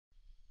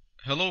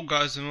Hello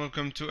guys, and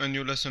welcome to a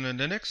new lesson in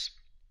Linux.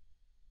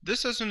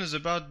 This lesson is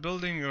about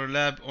building your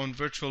lab on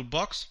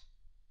Virtualbox,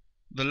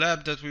 the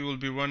lab that we will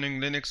be running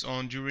Linux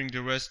on during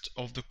the rest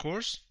of the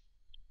course.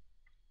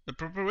 The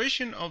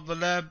preparation of the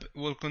lab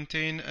will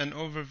contain an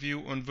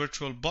overview on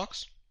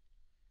Virtualbox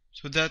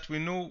so that we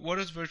know what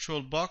is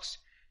Virtualbox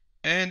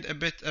and a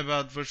bit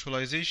about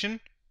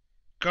virtualization,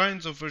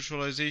 kinds of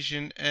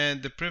virtualization,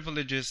 and the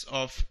privileges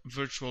of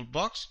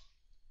Virtualbox.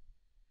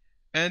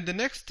 And the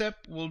next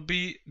step will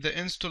be the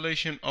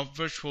installation of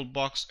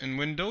Virtualbox in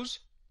Windows.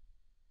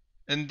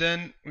 And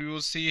then we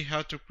will see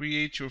how to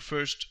create your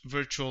first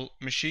virtual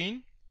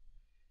machine.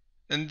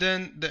 And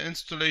then the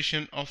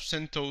installation of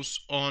CentOS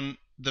on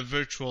the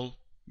virtual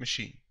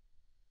machine.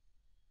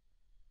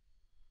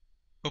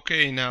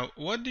 Okay, now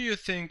what do you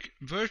think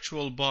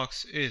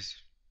Virtualbox is?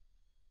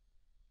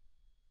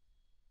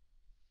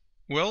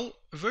 Well,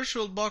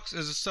 Virtualbox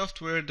is a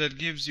software that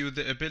gives you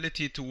the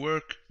ability to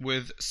work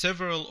with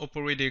several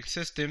operating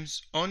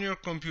systems on your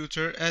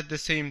computer at the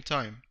same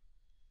time.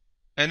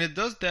 And it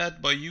does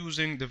that by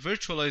using the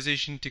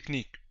virtualization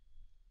technique.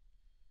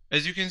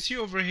 As you can see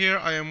over here,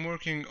 I am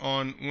working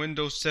on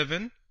Windows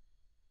 7,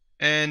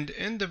 and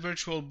in the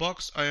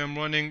Virtualbox I am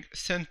running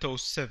CentOS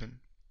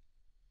 7.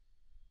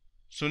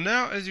 So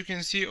now, as you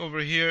can see over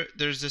here,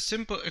 there's a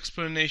simple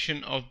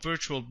explanation of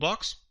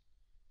Virtualbox.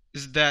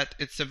 Is that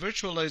it's a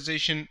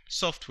virtualization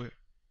software.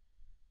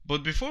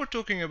 But before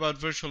talking about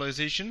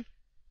virtualization,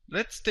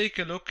 let's take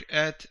a look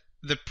at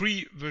the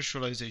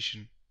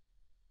pre-virtualization.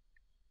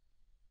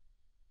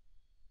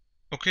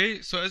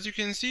 Okay, so as you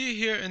can see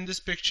here in this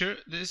picture,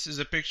 this is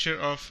a picture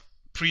of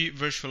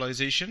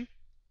pre-virtualization.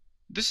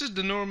 This is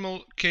the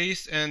normal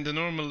case and the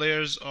normal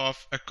layers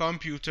of a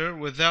computer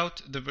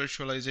without the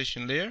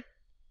virtualization layer.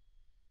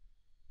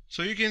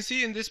 So you can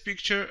see in this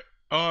picture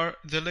are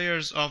the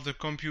layers of the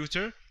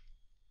computer.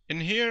 In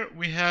here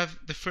we have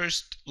the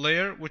first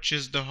layer, which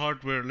is the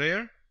hardware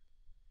layer,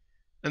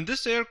 and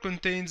this layer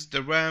contains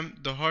the RAM,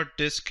 the hard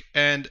disk,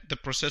 and the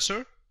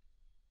processor.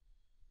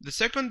 The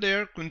second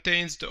layer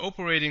contains the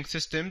operating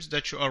systems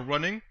that you are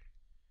running,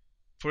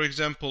 for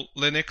example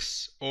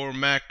Linux or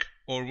Mac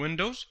or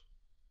Windows.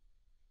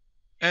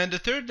 And the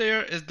third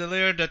layer is the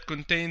layer that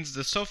contains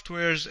the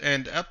softwares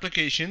and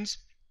applications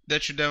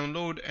that you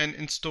download and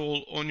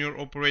install on your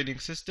operating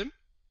system.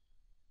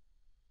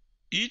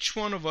 Each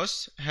one of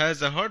us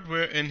has a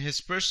hardware in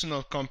his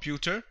personal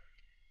computer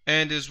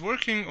and is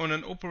working on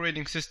an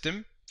operating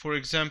system, for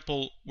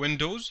example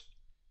Windows,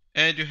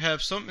 and you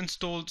have some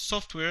installed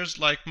softwares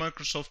like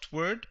Microsoft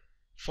Word,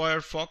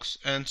 Firefox,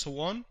 and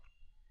so on.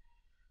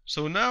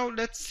 So now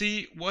let's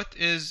see what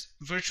is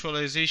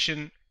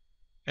virtualization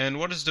and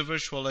what is the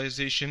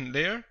virtualization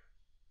layer.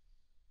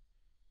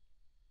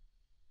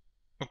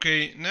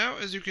 Okay, now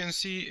as you can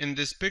see in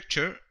this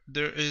picture,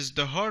 there is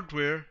the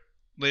hardware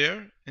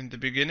layer in the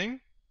beginning,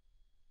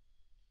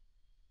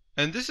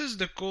 and this is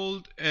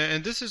called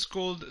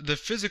the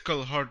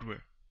physical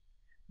hardware.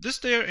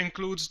 This layer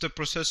includes the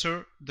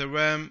processor, the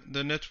RAM,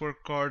 the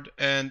network card,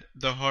 and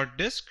the hard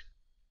disk.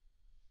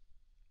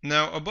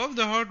 Now above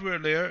the hardware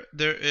layer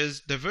there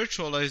is the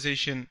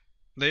virtualization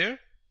layer.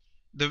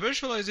 The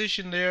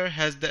virtualization layer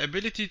has the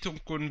ability to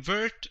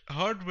convert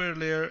hardware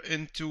layer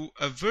into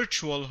a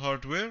virtual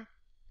hardware.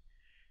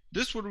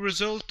 This would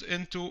result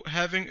into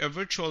having a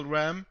virtual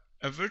RAM,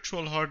 a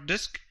virtual hard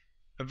disk,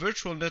 a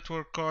virtual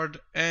network card,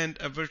 and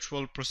a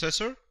virtual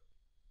processor.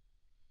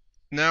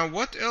 Now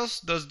what else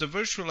does the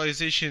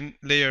virtualization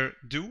layer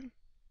do?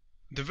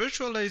 The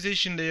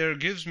virtualization layer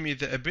gives me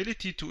the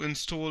ability to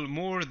install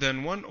more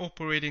than one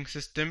operating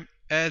system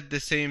at the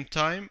same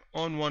time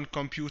on one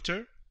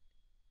computer,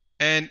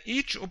 and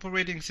each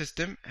operating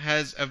system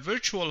has a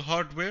virtual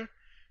hardware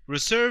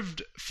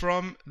reserved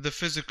from the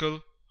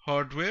physical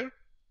hardware.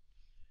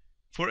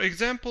 For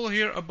example,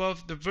 here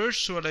above the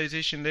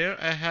virtualization layer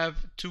I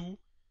have two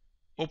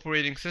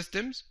operating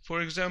systems.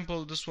 For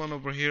example, this one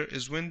over here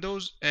is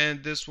Windows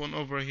and this one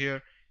over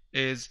here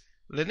is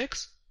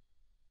Linux.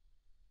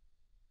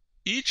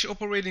 Each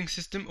operating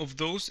system of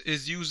those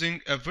is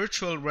using a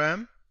virtual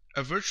RAM,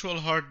 a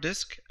virtual hard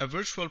disk, a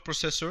virtual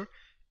processor,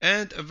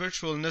 and a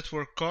virtual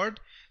network card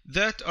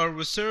that are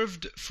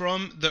reserved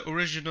from the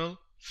original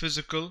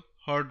physical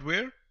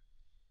hardware.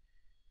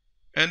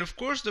 And of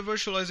course the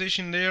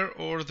virtualization layer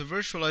or the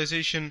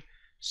virtualization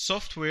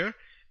software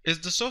is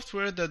the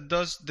software that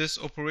does this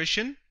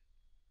operation.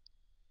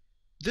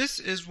 This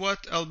is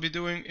what I'll be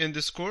doing in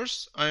this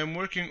course. I am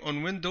working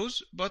on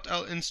Windows, but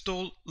I'll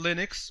install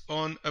Linux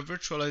on a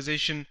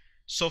virtualization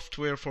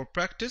software for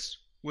practice,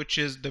 which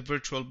is the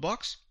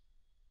Virtualbox.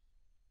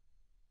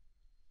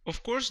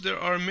 Of course, there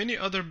are many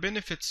other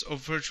benefits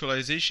of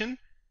virtualization,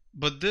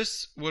 but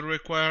this will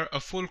require a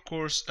full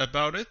course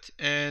about it,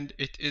 and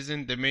it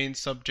isn't the main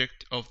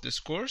subject of this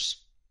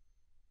course.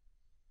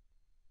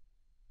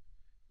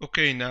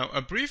 Okay, now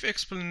a brief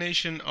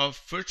explanation of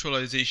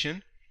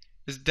virtualization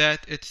is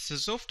that it's a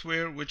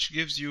software which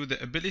gives you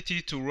the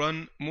ability to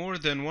run more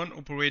than one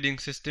operating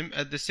system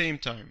at the same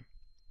time.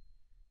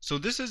 So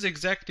this is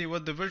exactly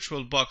what the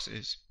Virtualbox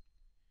is.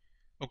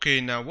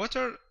 Okay, now what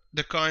are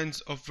the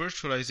kinds of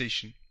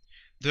virtualization.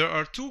 There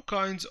are two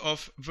kinds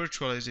of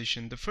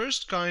virtualization. The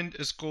first kind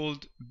is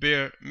called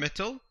bare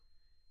metal,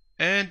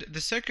 and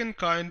the second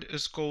kind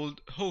is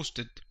called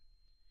hosted.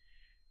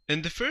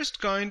 In the first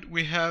kind,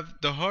 we have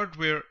the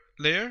hardware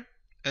layer,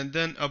 and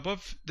then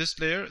above this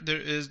layer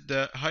there is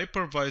the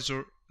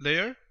hypervisor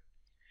layer,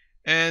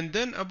 and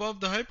then above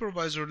the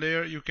hypervisor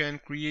layer you can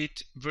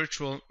create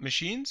virtual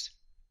machines.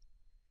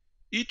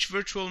 Each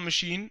virtual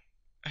machine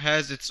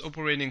has its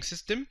operating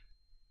system,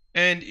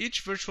 and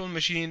each virtual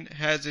machine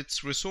has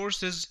its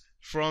resources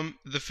from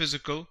the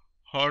physical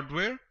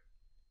hardware.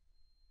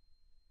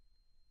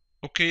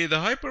 Okay, the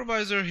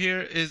hypervisor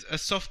here is a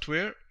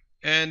software,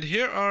 and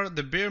here are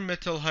the bare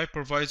metal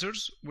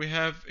hypervisors. We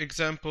have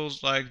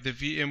examples like the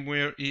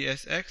VMware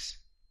ESX.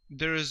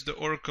 There is the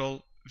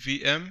Oracle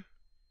VM.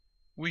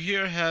 We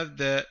here have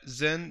the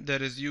Zen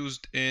that is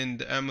used in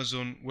the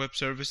Amazon Web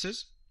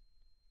Services.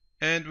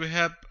 And we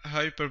have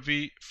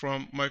Hyper-V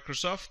from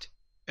Microsoft.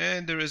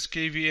 And there is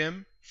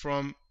KVM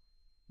from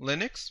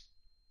Linux.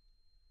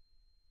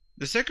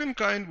 The second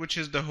kind, which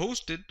is the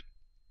hosted.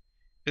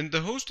 In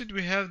the hosted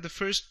we have the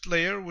first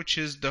layer, which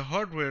is the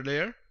hardware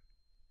layer.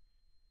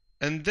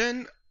 And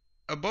then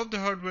above the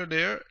hardware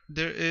layer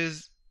there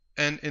is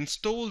an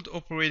installed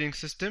operating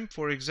system,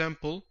 for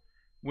example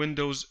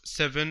Windows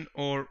 7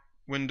 or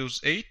Windows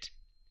 8.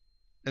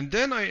 And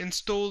then I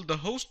install the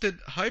hosted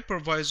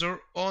hypervisor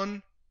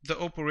on the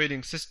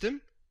operating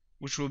system,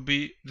 which will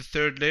be the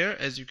third layer,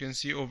 as you can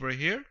see over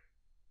here.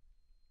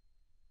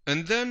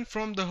 And then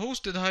from the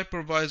hosted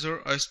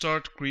hypervisor I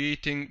start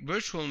creating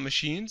virtual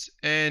machines,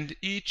 and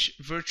each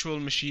virtual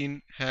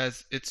machine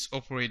has its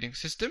operating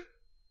system.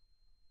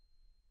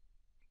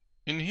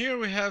 In here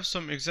we have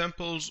some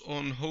examples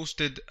on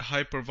hosted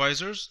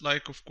hypervisors,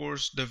 like of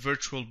course the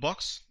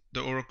Virtualbox,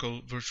 the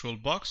Oracle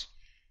Virtualbox.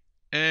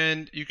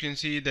 And you can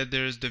see that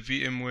there is the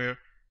VMware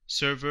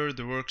server,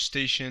 the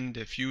workstation,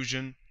 the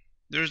Fusion.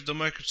 There's the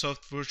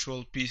Microsoft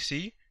Virtual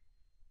PC,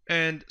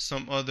 and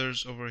some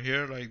others over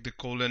here like the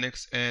To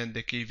Linux and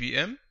the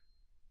KVM.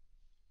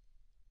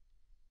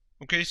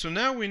 Okay, so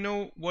now we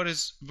know what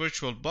is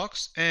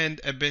Virtualbox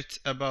and a bit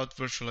about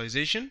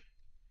virtualization.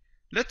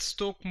 Let's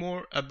talk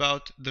more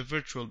about the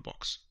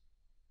Virtualbox.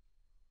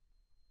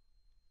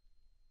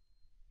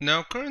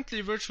 Now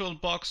currently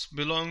Virtualbox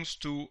belongs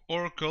to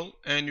Oracle,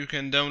 and you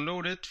can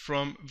download it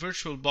from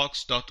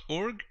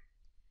virtualbox.org.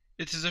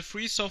 It is a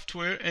free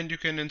software and you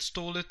can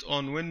install it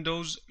on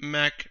Windows,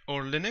 Mac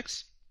or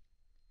Linux.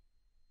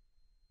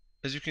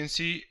 As you can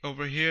see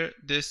over here,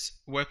 this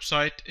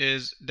website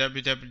is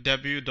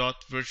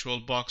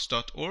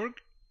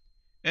www.virtualbox.org,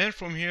 and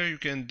from here you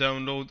can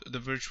download the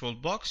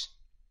Virtualbox.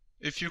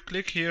 If you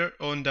click here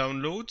on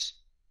downloads,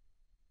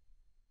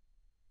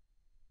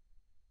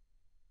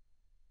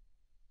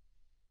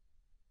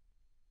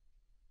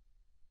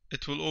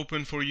 it will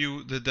open for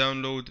you the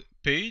download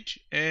page,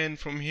 and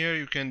from here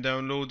you can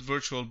download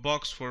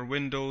Virtualbox for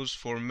Windows,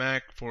 for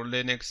Mac, for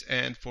Linux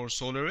and for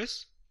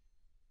Solaris.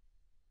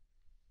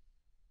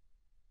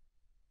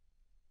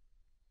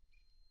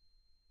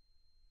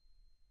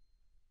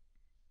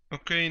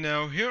 Okay,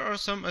 now here are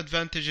some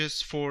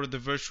advantages for the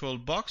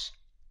Virtualbox.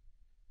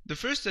 The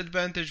first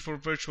advantage for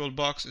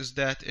Virtualbox is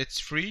that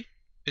it's free.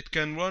 It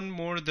can run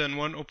more than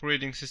one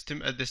operating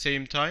system at the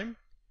same time.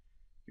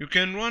 You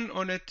can run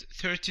on it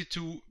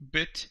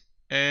 32-bit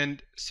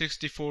and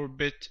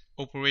 64-bit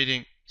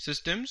operating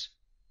systems.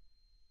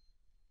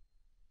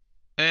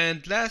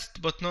 And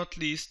last but not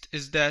least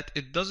is that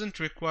it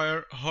doesn't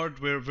require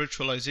hardware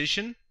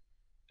virtualization,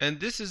 and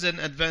this is an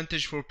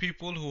advantage for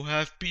people who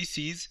have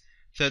PCs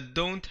that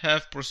don't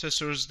have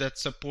processors that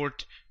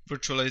support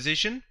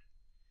virtualization.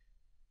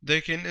 They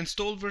can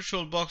install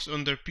Virtualbox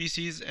on their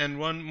PCs and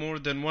run more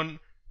than one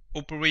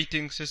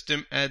operating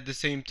system at the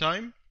same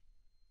time.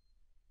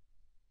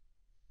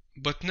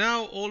 But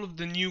now all of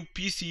the new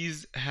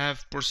PCs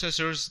have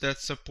processors that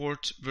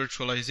support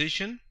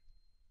virtualization,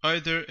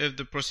 either if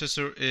the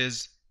processor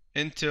is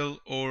Intel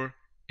or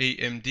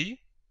AMD.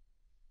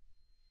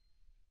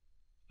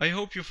 I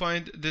hope you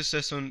find this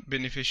lesson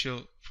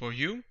beneficial for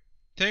you.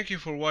 Thank you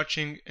for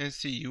watching, and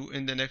see you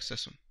in the next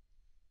lesson.